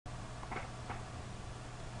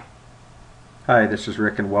Hi, this is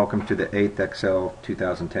Rick and welcome to the 8th Excel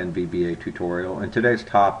 2010 VBA tutorial. In today's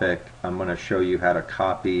topic, I'm going to show you how to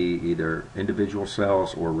copy either individual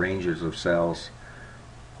cells or ranges of cells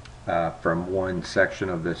from one section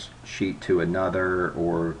of this sheet to another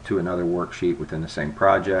or to another worksheet within the same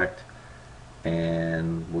project.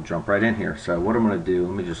 And we'll jump right in here. So what I'm going to do,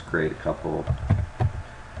 let me just create a couple,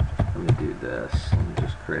 let me do this, let me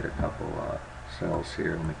just create a couple cells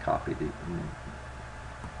here. Let me copy the,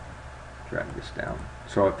 drag this down.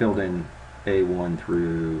 So I filled in A1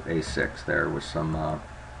 through A6 there with some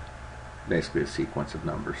basically a sequence of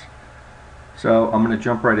numbers. So I'm going to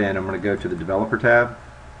jump right in. I'm going to go to the Developer tab.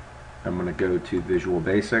 I'm going to go to Visual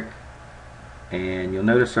Basic, and you'll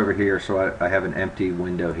notice over here, so I have an empty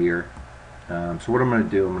window here. So what I'm going to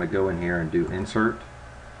do, I'm going to go in here and do Insert,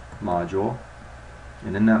 Module,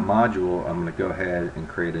 and in that module I'm going to go ahead and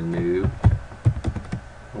create a new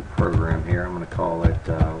program here. I'm going to call it,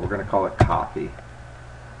 we're going to call it Copy.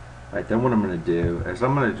 Right, then what I'm going to do is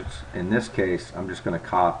I'm going to just, in this case, I'm just going to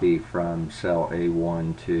copy from cell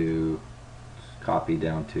A1 to copy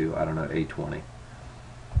down to, I don't know, A20.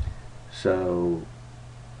 So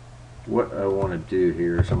what I want to do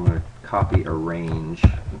here is I'm going to copy a range,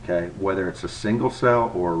 okay? Whether it's a single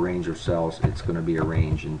cell or a range of cells, it's going to be a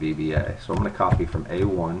range in VBA. So I'm going to copy from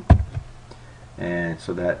A1, and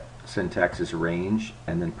so that syntax is range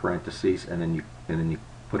and then parentheses, and then you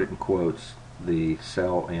put it in quotes, the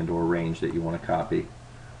cell and or range that you want to copy.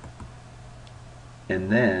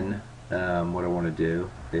 And then what I want to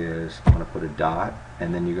do is I'm going to put a dot,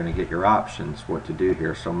 and then you're going to get your options what to do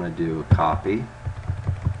here. So I'm going to do a copy,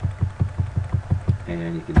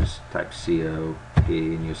 and you can just type COP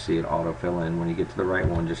and you'll see it autofill in. When you get to the right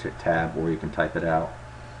one, just hit tab, or you can type it out.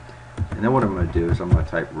 And then what I'm going to do is I'm going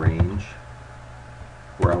to type range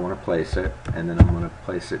where I want to place it, and then I'm going to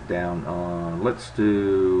place it down on, let's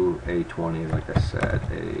do A20, like I said,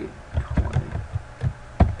 A20.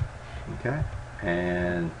 Okay,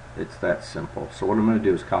 and it's that simple. So what I'm going to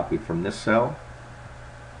do is copy from this cell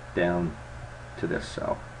down to this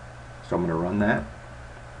cell. So I'm going to run that,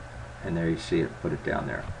 and there you see it, put it down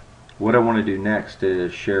there. What I want to do next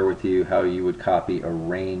is share with you how you would copy a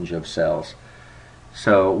range of cells.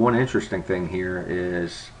 So one interesting thing here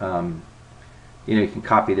is you can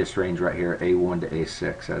copy this range right here, A1 to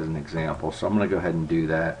A6 as an example. So I'm going to go ahead and do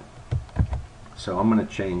that. So I'm going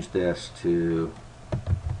to change this to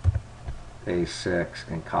A6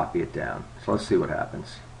 and copy it down. So let's see what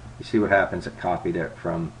happens. You see what happens? It copied it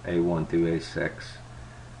from A1 through A6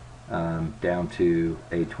 down to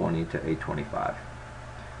A20 to A25.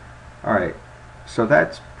 Alright, so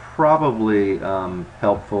that's probably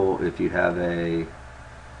helpful if you have a,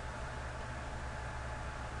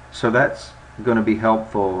 so that's going to be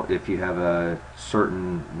helpful if you have a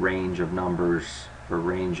certain range of numbers or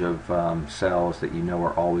range of cells that you know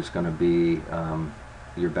are always going to be,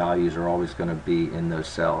 your values are always going to be in those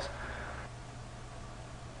cells.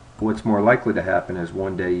 What's more likely to happen is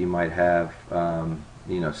one day you might have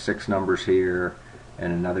 6 numbers here,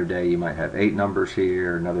 and another day you might have 8 numbers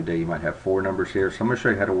here, another day you might have 4 numbers here. So I'm going to show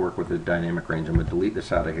you how to work with the dynamic range. I'm going to delete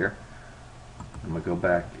this out of here. I'm going to go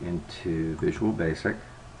back into Visual Basic.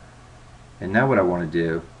 And now what I want to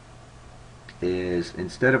do is,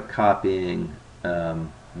 instead of copying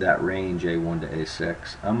that range A1 to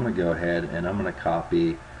A6, I'm going to go ahead and I'm going to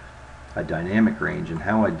copy a dynamic range. And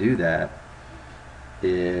how I do that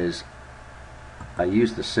is I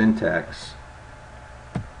use the syntax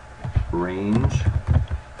range,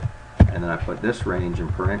 and then I put this range in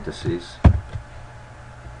parentheses.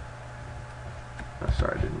 Oh,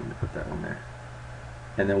 sorry, I didn't mean to put that one there.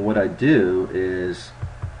 And then what I do is,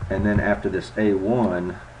 and then after this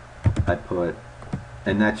A1 I put,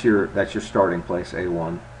 and that's your starting place,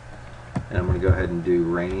 A1, and I'm going to go ahead and do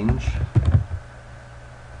range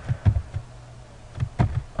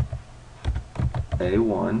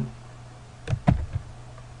A1,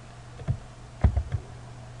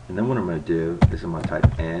 and then what I'm going to do is I'm going to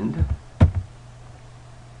type end,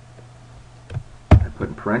 I put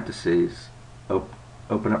in parentheses,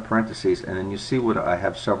 open up parentheses, and then you see what I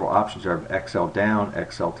have several options. I have XL down,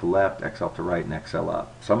 XL to left, XL to right, and XL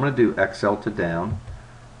up. So I'm going to do XL to down.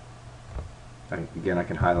 Again, I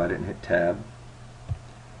can highlight it and hit tab,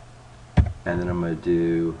 and then I'm going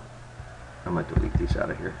to delete these out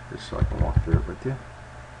of here just so I can walk through it with you.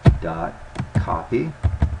 Dot copy,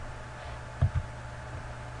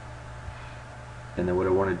 and then what I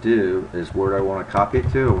want to do is, where do I want to copy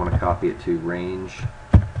it to? I want to copy it to range.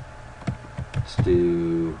 Let's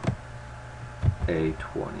do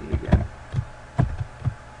A20 again.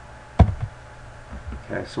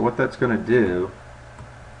 Okay, so what that's going to do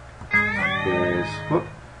is,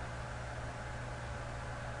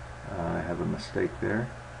 mistake there.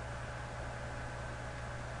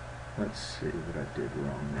 Let's see what I did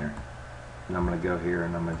wrong there. And I'm going to go here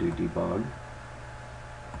and I'm going to do debug.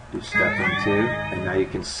 Do step into, and now you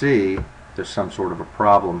can see there's some sort of a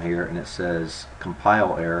problem here, and it says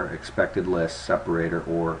compile error, expected list, separator,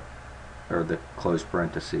 or the closed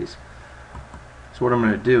parentheses. So what I'm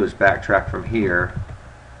going to do is backtrack from here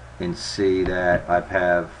and see that I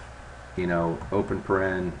have, you know, open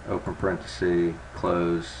paren, open parenthesis,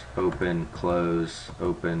 close, open, close,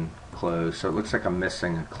 open, close. So it looks like I'm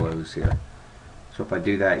missing a close here. So if I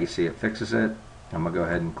do that, you see it fixes it. I'm going to go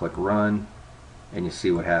ahead and click run, and you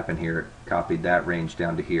see what happened here. It copied that range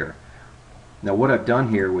down to here. Now what I've done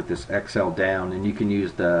here with this XL down, and you can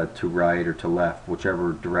use the to right or to left,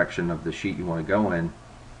 whichever direction of the sheet you want to go in.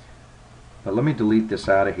 But let me delete this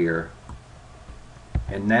out of here.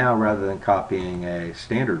 And now rather than copying a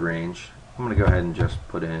standard range, I'm going to go ahead and just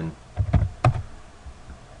put in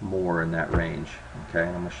more in that range. Okay, and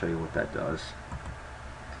I'm going to show you what that does.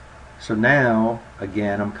 So now,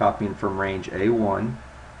 again, I'm copying from range A1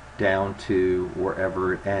 down to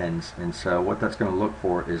wherever it ends, and so what that's going to look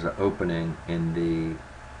for is an opening in the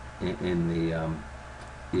you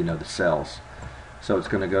know, the cells. So it's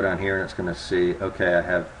going to go down here and it's going to see,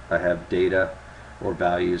 okay, I have data or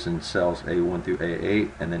values in cells A1 through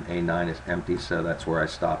A8, and then A9 is empty, so that's where I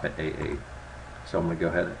stop at A8. So I'm going to go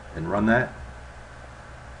ahead and run that,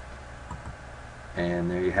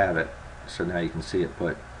 and there you have it. So now you can see it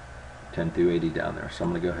put 10 through 80 down there. So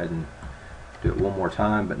I'm going to go ahead and do it one more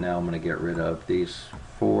time, but now I'm going to get rid of these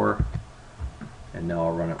 4, and now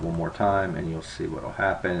I'll run it one more time, and you'll see what will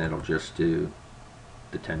happen. It'll just do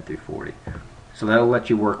the 10 through 40. So that'll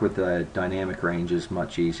let you work with the dynamic ranges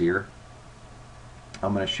much easier.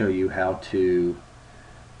 I'm going to show you how to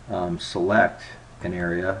select an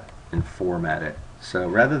area and format it. So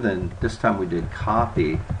rather than, this time we did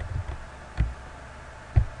copy,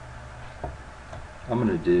 I'm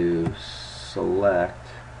going to do select,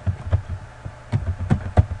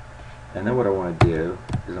 and then what I want to do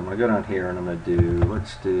is I'm going to go down here and I'm going to do,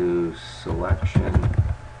 let's do selection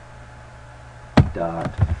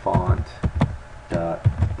dot font dot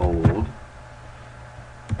bold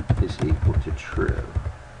is equal to true.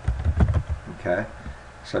 Okay,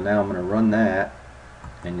 so now I'm going to run that,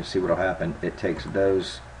 and you'll see what will happen. It takes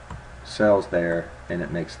those cells there and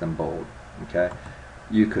it makes them bold. Okay,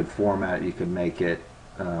 you could format it, you could make it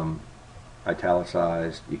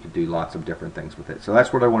italicized, you could do lots of different things with it. So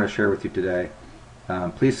that's what I want to share with you today.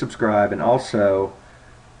 Please subscribe, and also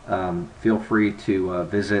feel free to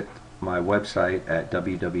visit my website at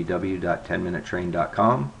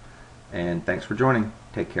www.10minutetrain.com, and thanks for joining.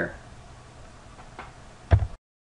 Take care.